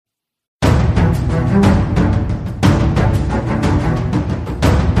Slides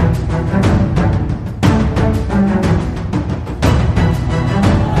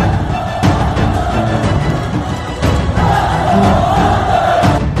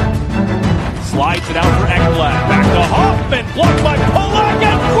it out for Ekblad. Back to Hoffman. Blocked by Polak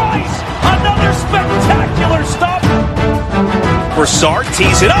and Price. Another spectacular stop. Broussard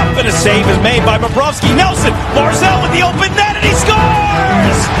tees it up and a save is made by Bobrovsky. Nelson. Barzal with the open net and he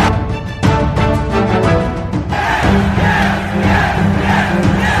scores!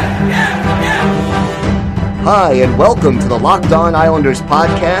 Hi, and welcome to the Locked On Islanders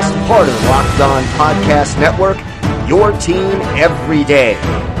podcast, part of the Locked On Podcast Network, your team every day.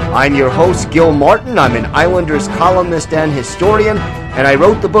 I'm your host, Gil Martin. I'm an Islanders columnist and historian, and I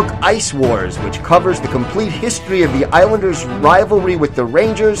wrote the book Ice Wars, which covers the complete history of the Islanders' rivalry with the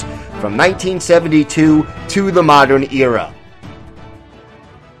Rangers from 1972 to the modern era.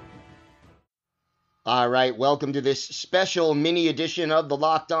 All right, welcome to this special mini edition of the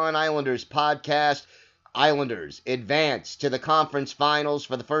Locked On Islanders podcast. Islanders advance to the conference finals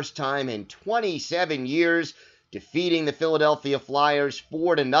for the first time in 27 years, defeating the Philadelphia Flyers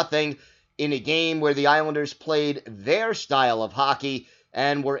 4-0 in a game where the Islanders played their style of hockey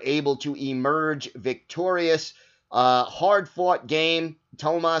and were able to emerge victorious. Hard-fought game.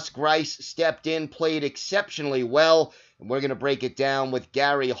 Thomas Greiss stepped in, played exceptionally well, and we're going to break it down with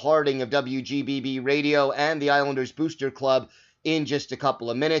Gary Harding of WGBB Radio and the Islanders Booster Club in just a couple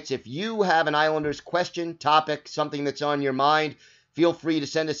of minutes. If you have an Islanders question, topic, something that's on your mind, feel free to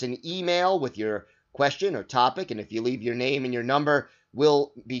send us an email with your question or topic, and if you leave your name and your number,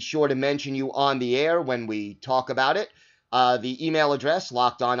 we'll be sure to mention you on the air when we talk about it. The email address,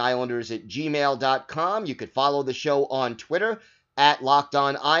 lockedonislanders@gmail.com. You could follow the show on Twitter at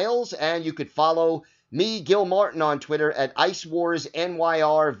LockedOnIsles, and you could follow me, Gil Martin, on Twitter at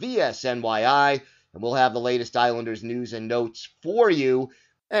IceWarsNYR, and we'll have the latest Islanders news and notes for you.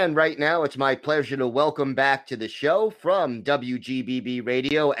 And right now, it's my pleasure to welcome back to the show from WGBB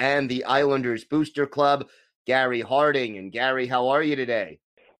Radio and the Islanders Booster Club, Gary Harding. And Gary, how are you today?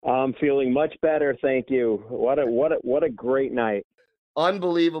 I'm feeling much better, thank you. What a great night.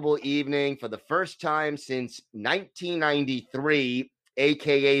 Unbelievable evening for the first time since 1993,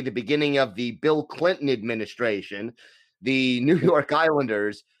 aka the beginning of the Bill Clinton administration. The New York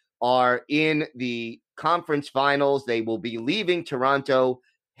Islanders are in the conference finals. They will be leaving Toronto,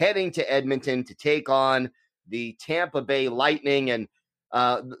 heading to Edmonton to take on the Tampa Bay Lightning. And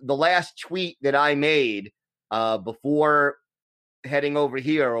the last tweet that I made before heading over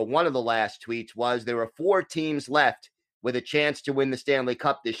here, or one of the last tweets, was there are 4 teams left with a chance to win the Stanley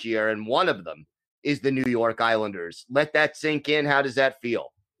Cup this year, and one of them is the New York Islanders. Let that sink in. How does that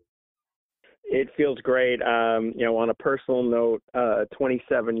feel? It feels great. On a personal note,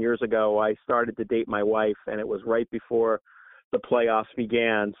 27 years ago, I started to date my wife, and it was right before the playoffs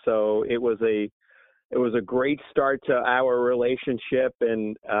began. So it was a great start to our relationship,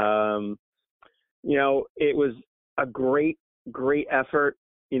 and it was a great effort.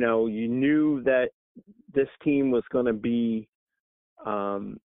 You knew that this team was going to be,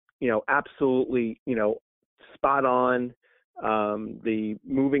 absolutely, spot on. The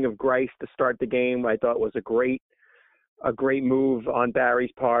moving of Greiss to start the game, I thought was a great move on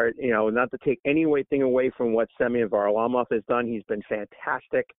Barry's part. Not to take anything away from what Semyon Varlamov has done. He's been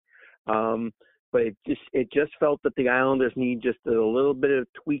fantastic. But it just felt that the Islanders need just a little bit of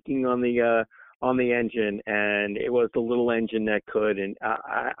tweaking on the engine, and it was the little engine that could. And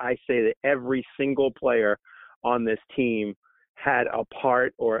I say that every single player on this team had a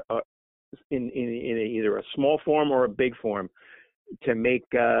part or in either a small form or a big form to make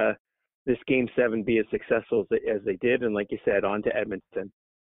this Game 7 be as successful as they did. And like you said, on to Edmonton.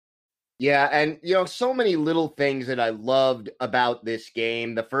 Yeah, and, so many little things that I loved about this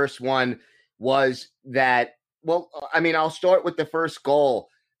game. The first one was that, I'll start with the first goal.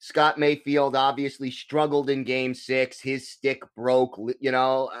 Scott Mayfield obviously struggled in Game 6. His stick broke,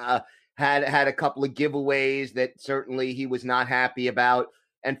 had a couple of giveaways that certainly he was not happy about.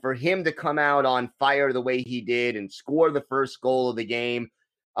 And for him to come out on fire the way he did and score the first goal of the game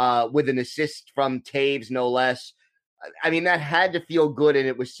with an assist from Taves, no less, that had to feel good, and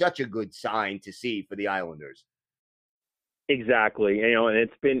it was such a good sign to see for the Islanders. Exactly. And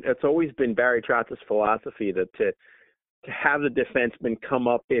it's always been Barry Trotz's philosophy that to have the defenseman come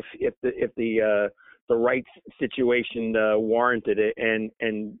up if the right situation warranted it, and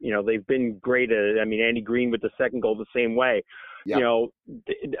they've been great at it. Andy Green with the second goal the same way. Yep.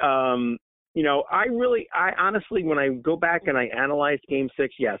 I honestly, when I go back and I analyze Game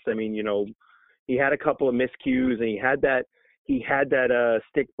 6, yes, he had a couple of miscues, and he he had that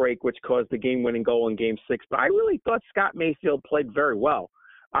stick break, which caused the game-winning goal in Game 6. But I really thought Scott Mayfield played very well.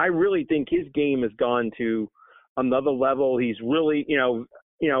 I really think his game has gone to another level. He's really,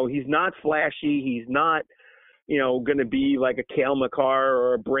 he's not flashy. He's not, going to be like a Cale Makar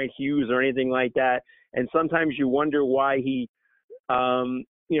or a Brent Hughes or anything like that. And sometimes you wonder why he,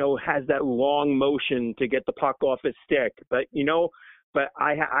 has that long motion to get the puck off his stick. But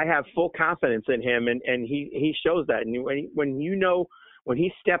I have full confidence in him, and he shows that. And when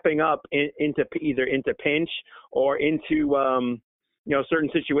he's stepping up into either into pinch or into certain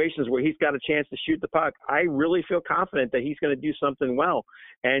situations where he's got a chance to shoot the puck, I really feel confident that he's going to do something well.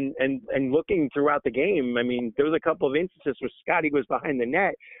 And looking throughout the game, I mean, there was a couple of instances where Scotty was behind the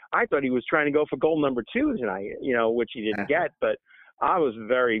net. I thought he was trying to go for goal number 2 tonight, which he didn't get. But I was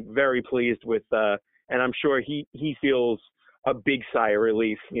very, very pleased with, and I'm sure he feels a big sigh of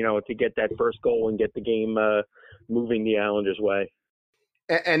relief, to get that first goal and get the game moving the Islanders' way.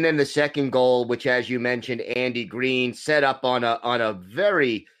 And then the second goal, which, as you mentioned, Andy Green set up on a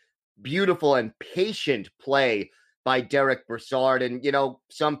very beautiful and patient play by Derek Brassard. And,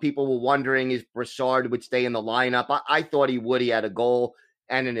 some people were wondering if Brassard would stay in the lineup. I thought he would. He had a goal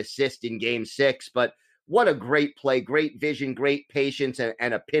and an assist in Game 6. But what a great play, great vision, great patience,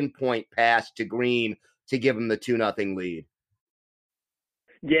 and a pinpoint pass to Green to give him the 2-0 lead.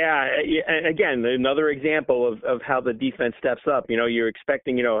 Yeah, and again, another example of how the defense steps up. You're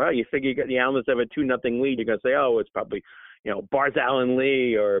expecting, you figure you got the Islanders have a 2-0 lead. You're going to say, it's probably, Barzal and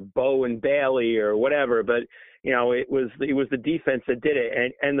Lee or Bo and Bailey or whatever. But, it was the defense that did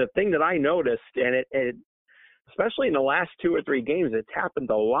it. And the thing that I noticed, and it especially in the last 2 or 3 games, it's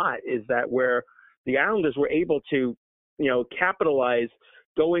happened a lot, is that where the Islanders were able to, capitalize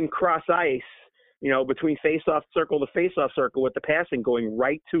going cross ice, between face-off circle to face-off circle with the passing going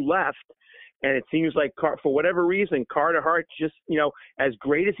right to left. And it seems like, for whatever reason, Carter Hart just, as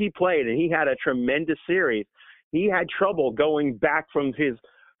great as he played, and he had a tremendous series, he had trouble going back from his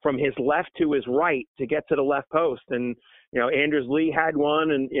left to his right to get to the left post. And, Anders Lee had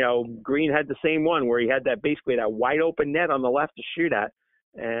one, and, Green had the same one where he had basically that wide open net on the left to shoot at.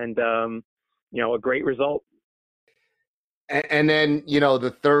 And, a great result. And then,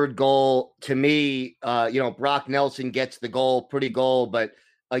 the third goal, to me, Brock Nelson gets the goal, pretty goal. But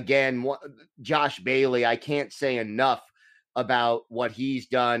again, Josh Bailey, I can't say enough about what he's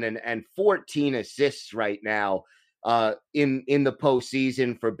done, and 14 assists right now in the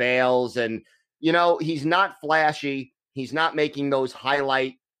postseason for Bales. And, he's not flashy. He's not making those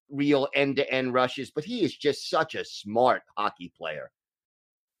highlight reel end-to-end rushes, but he is just such a smart hockey player.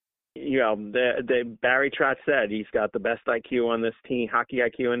 Barry Trotz said he's got the best IQ on this team, hockey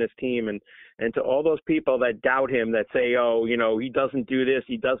IQ on this team. And to all those people that doubt him, that say, he doesn't do this,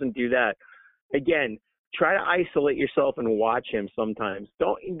 he doesn't do that. Again, try to isolate yourself and watch him sometimes.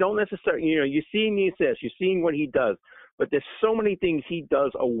 Don't necessarily, you're seeing the assists, you're seeing what he does, but there's so many things he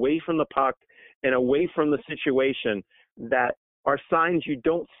does away from the puck and away from the situation that are signs you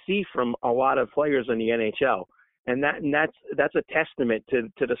don't see from a lot of players in the NHL. And that's a testament to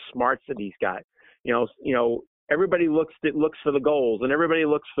the smarts that he's got. Everybody looks for the goals, and everybody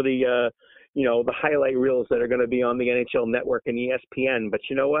looks for the highlight reels that are going to be on the NHL Network and ESPN. But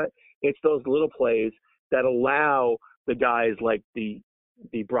you know what? It's those little plays that allow the guys like the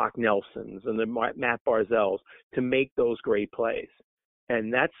Brock Nelsons and the Matt Barzals to make those great plays.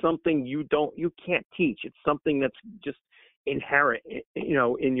 And that's something you can't teach. It's something that's just inherent,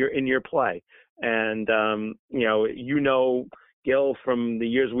 in your play. And, Gil, from the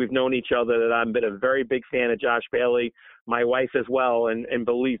years we've known each other, that I've been a very big fan of Josh Bailey, my wife as well. And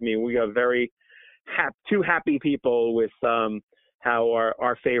believe me, we are very two happy people with how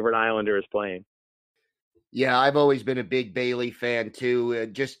our favorite Islander is playing. Yeah, I've always been a big Bailey fan too.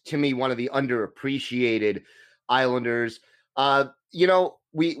 Just to me, one of the underappreciated Islanders.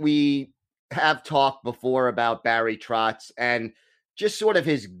 We have talked before about Barry Trotz and just sort of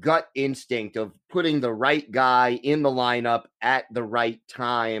his gut instinct of putting the right guy in the lineup at the right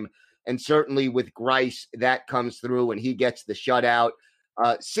time. And certainly with Greiss, that comes through and he gets the shutout.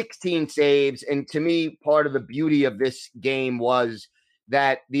 16 saves. And to me, part of the beauty of this game was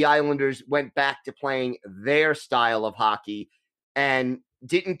that the Islanders went back to playing their style of hockey and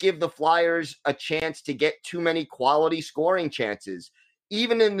didn't give the Flyers a chance to get too many quality scoring chances.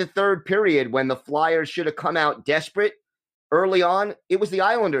 Even in the third period, when the Flyers should have come out desperate early on, it was the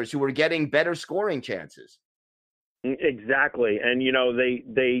Islanders who were getting better scoring chances. Exactly. And,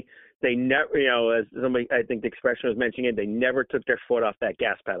 they never, as somebody, I think the expression was mentioning it, they never took their foot off that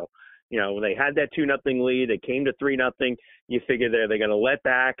gas pedal. They had that 2-0 lead. They came to 3-0. You figure they're going to let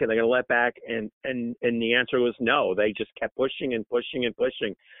back, and they're going to let back. And the answer was no. They just kept pushing and pushing and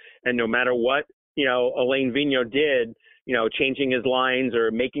pushing. And no matter what, Alain Vigneault did, changing his lines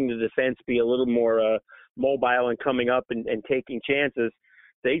or making the defense be a little more mobile and coming up and taking chances,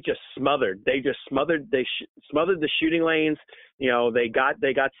 they just smothered. They smothered the shooting lanes. They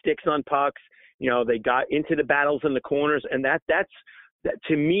got sticks on pucks. They got into the battles in the corners, and that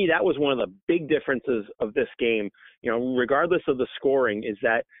to me, that was one of the big differences of this game. Regardless of the scoring, is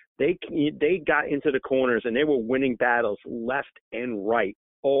that they got into the corners and they were winning battles left and right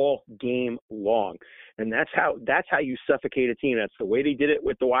all game long, and that's how you suffocate a team. That's the way they did it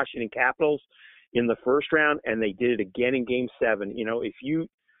with the Washington Capitals in the first round, and they did it again in Game 7. If you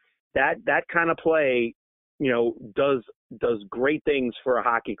that kind of play, does great things for a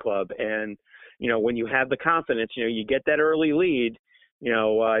hockey club, and when you have the confidence, you get that early lead.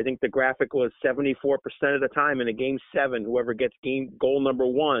 I think the graphic was 74% of the time in a Game 7, whoever gets goal number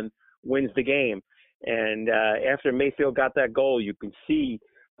 1 wins the game. And after Mayfield got that goal, you can see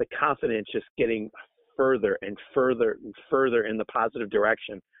the confidence just getting further and further and further in the positive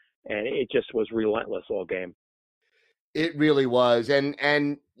direction. And it just was relentless all game. It really was. And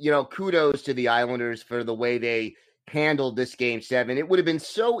kudos to the Islanders for the way they handled this Game 7. It would have been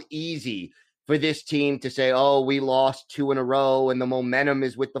so easy for this team to say, oh, we lost 2 in a row and the momentum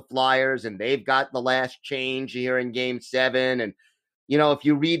is with the Flyers and they've got the last change here in Game 7. And, if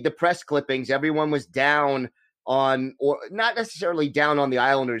you read the press clippings, everyone was down on, or not necessarily down on the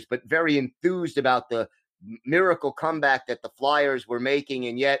Islanders, but very enthused about the miracle comeback that the Flyers were making.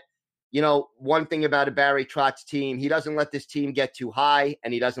 And yet, one thing about a Barry Trotz team, he doesn't let this team get too high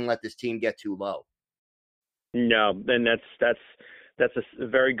and he doesn't let this team get too low. No, and that's a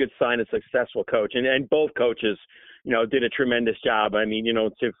very good sign of a successful coach. And both coaches, did a tremendous job. I mean,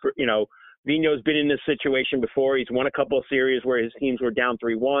 Vigneault's been in this situation before. He's won a couple of series where his teams were down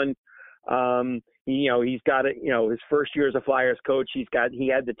 3-1. He's got his first year as a Flyers coach. He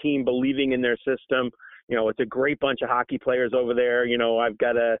had the team believing in their system. It's a great bunch of hockey players over there. I've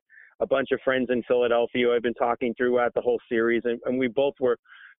got a bunch of friends in Philadelphia who I've been talking throughout the whole series, and we both were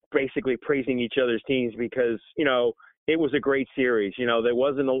basically praising each other's teams because, it was a great series. There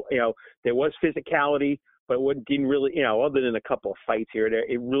was physicality, but it didn't really, other than a couple of fights here and there,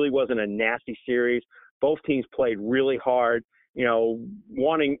 it really wasn't a nasty series. Both teams played really hard,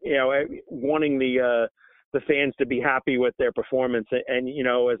 wanting the fans to be happy with their performance. And,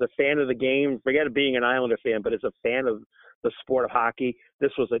 as a fan of the game, forget it being an Islander fan, but as a fan of the sport of hockey,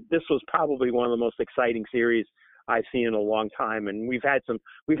 this was probably one of the most exciting series I've seen in a long time. And we've had some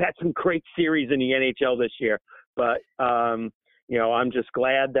great series in the NHL this year. But I'm just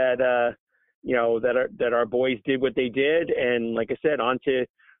glad that that our boys did what they did, and like I said, onto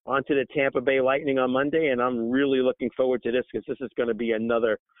the Tampa Bay Lightning on Monday, and I'm really looking forward to this because this is going to be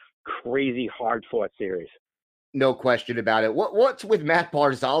another crazy hard-fought series. No question about it. What's with Matt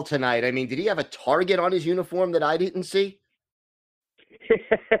Barzal tonight? I mean, did he have a target on his uniform that I didn't see?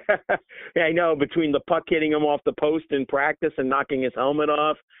 Yeah, I know. Between the puck hitting him off the post in practice and knocking his helmet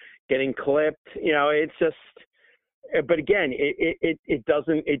off, getting clipped, it's just. But again, it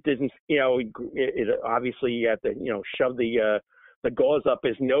doesn't, it obviously you have to, shove the gauze up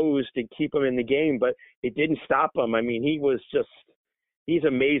his nose to keep him in the game, but it didn't stop him. I mean, he's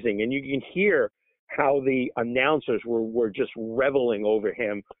amazing. And you can hear how the announcers were just reveling over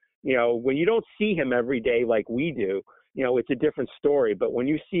him. When you don't see him every day like we do, it's a different story. But when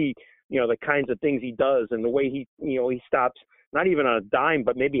you see, the kinds of things he does and the way he stops, not even on a dime,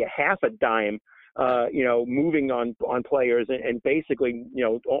 but maybe a half a dime, moving on players and basically,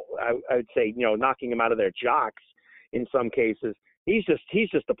 I would say, knocking them out of their jocks in some cases. He's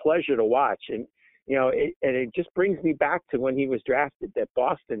just a pleasure to watch. And, it just brings me back to when he was drafted, that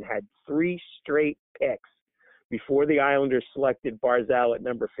Boston had 3 straight picks before the Islanders selected Barzal at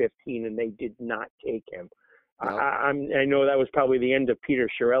number 15, and they did not take him. No. I know that was probably the end of Peter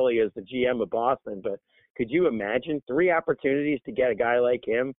Chiarelli as the GM of Boston, but could you imagine 3 opportunities to get a guy like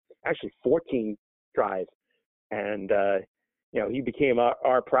him? Actually 14 tries, and he became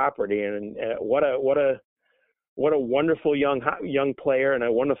our property. And what a wonderful young player and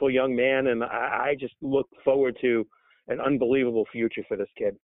a wonderful young man. And I just look forward to an unbelievable future for this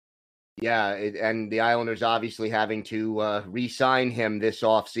kid. Yeah, and the Islanders obviously having to re-sign him this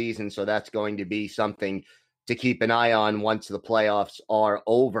offseason, so that's going to be something to keep an eye on once the playoffs are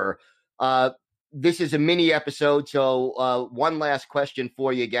over. This is a mini episode, so one last question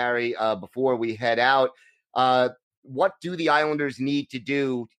for you, Gary, before we head out. What do the Islanders need to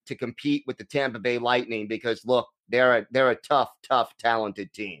do to compete with the Tampa Bay Lightning? Because, look, they're a tough,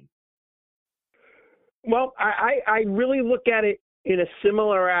 talented team. Well, I really look at it in a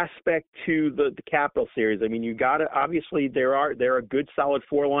similar aspect to the Capital series. I mean, you got to obviously they're a good solid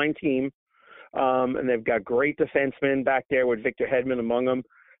 4-line team, and they've got great defensemen back there with Victor Hedman among them.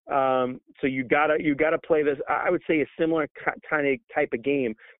 So you gotta play this. I would say a similar type of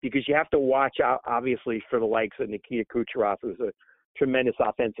game, because you have to watch out obviously for the likes of Nikita Kucherov, who's a tremendous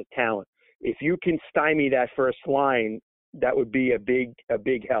offensive talent. If you can stymie that first line, that would be a big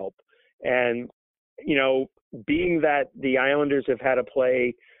help. And you know, being that the Islanders have had to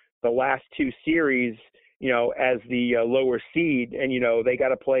play the last two series, you know, as the lower seed, and, you know, they got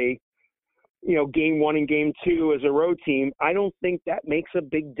to play, you know, game 1 and game 2 as a road team, I don't think that makes a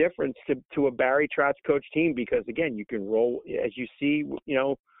big difference to a Barry Trotz coach team, because, again, you can roll, as you see, you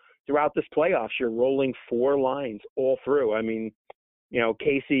know, throughout this playoffs, you're rolling 4 lines all through. I mean, you know,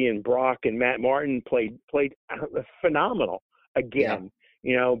 Casey and Brock and Matt Martin played phenomenal again. Yeah.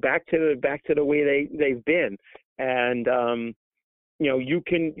 You know, back to the way they've been, and you know, you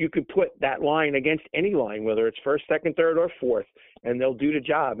can put that line against any line, whether it's first, second, third, or fourth, and they'll do the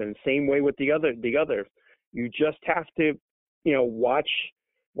job. And same way with the other. You just have to, you know, watch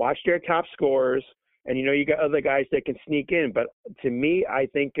their top scorers, and you know, you got other guys that can sneak in. But to me, I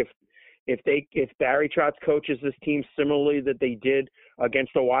think if Barry Trotz coaches this team similarly that they did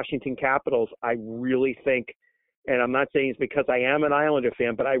against the Washington Capitals, I really think. And I'm not saying it's because I am an Islander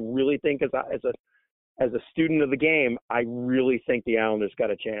fan, but I really think as a student of the game, I really think the Islanders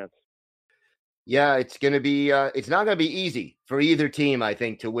got a chance. Yeah, it's going to be it's not going to be easy for either team, I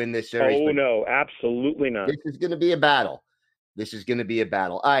think, to win this series. Oh, no, absolutely not. This is going to be a battle.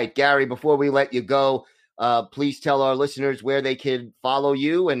 All right, Gary, before we let you go, please tell our listeners where they can follow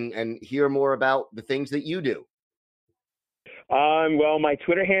you and hear more about the things that you do. Well, my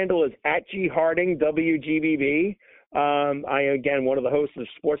Twitter handle is @GHarding, WGBB. I am, again, one of the hosts of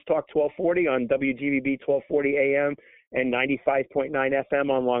Sports Talk 1240 on WGBB 1240 AM and 95.9 FM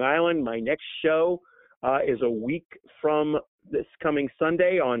on Long Island. My next show is a week from this coming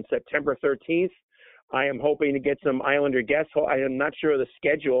Sunday on September 13th. I am hoping to get some Islander guests. I am not sure of the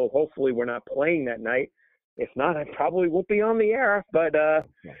schedule. Hopefully we're not playing that night. If not, I probably won't be on the air. But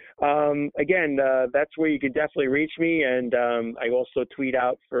again, that's where you can definitely reach me. And I also tweet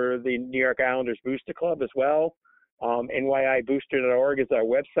out for the New York Islanders Booster Club as well. NYIBooster.org is our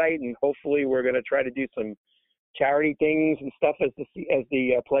website, and hopefully we're going to try to do some charity things and stuff as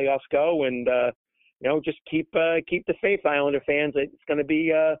the playoffs go. And you know, just keep the faith, Islander fans. It's going to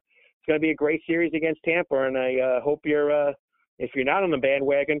be a great series against Tampa, and I hope if you're not on the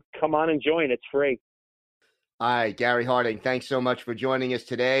bandwagon, come on and join. It's free. All right, Gary Harding, thanks so much for joining us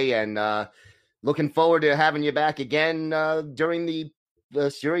today, and looking forward to having you back again during the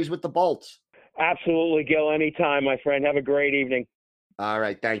series with the Bolts. Absolutely, Gil. Anytime, my friend. Have a great evening. All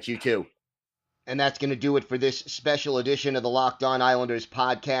right, thanks. You too. And that's going to do it for this special edition of the Locked On Islanders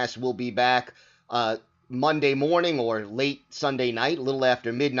podcast. We'll be back Monday morning or late Sunday night, a little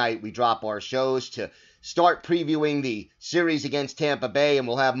after midnight. We drop our shows to start previewing the series against Tampa Bay, and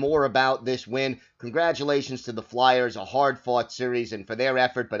we'll have more about this win. Congratulations to the Flyers, a hard-fought series, and for their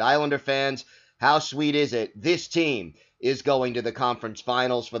effort. But Islander fans, how sweet is it? This team is going to the conference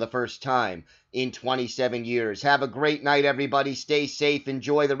finals for the first time in 27 years. Have a great night, everybody. Stay safe.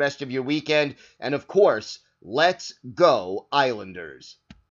 Enjoy the rest of your weekend. And, of course, let's go Islanders.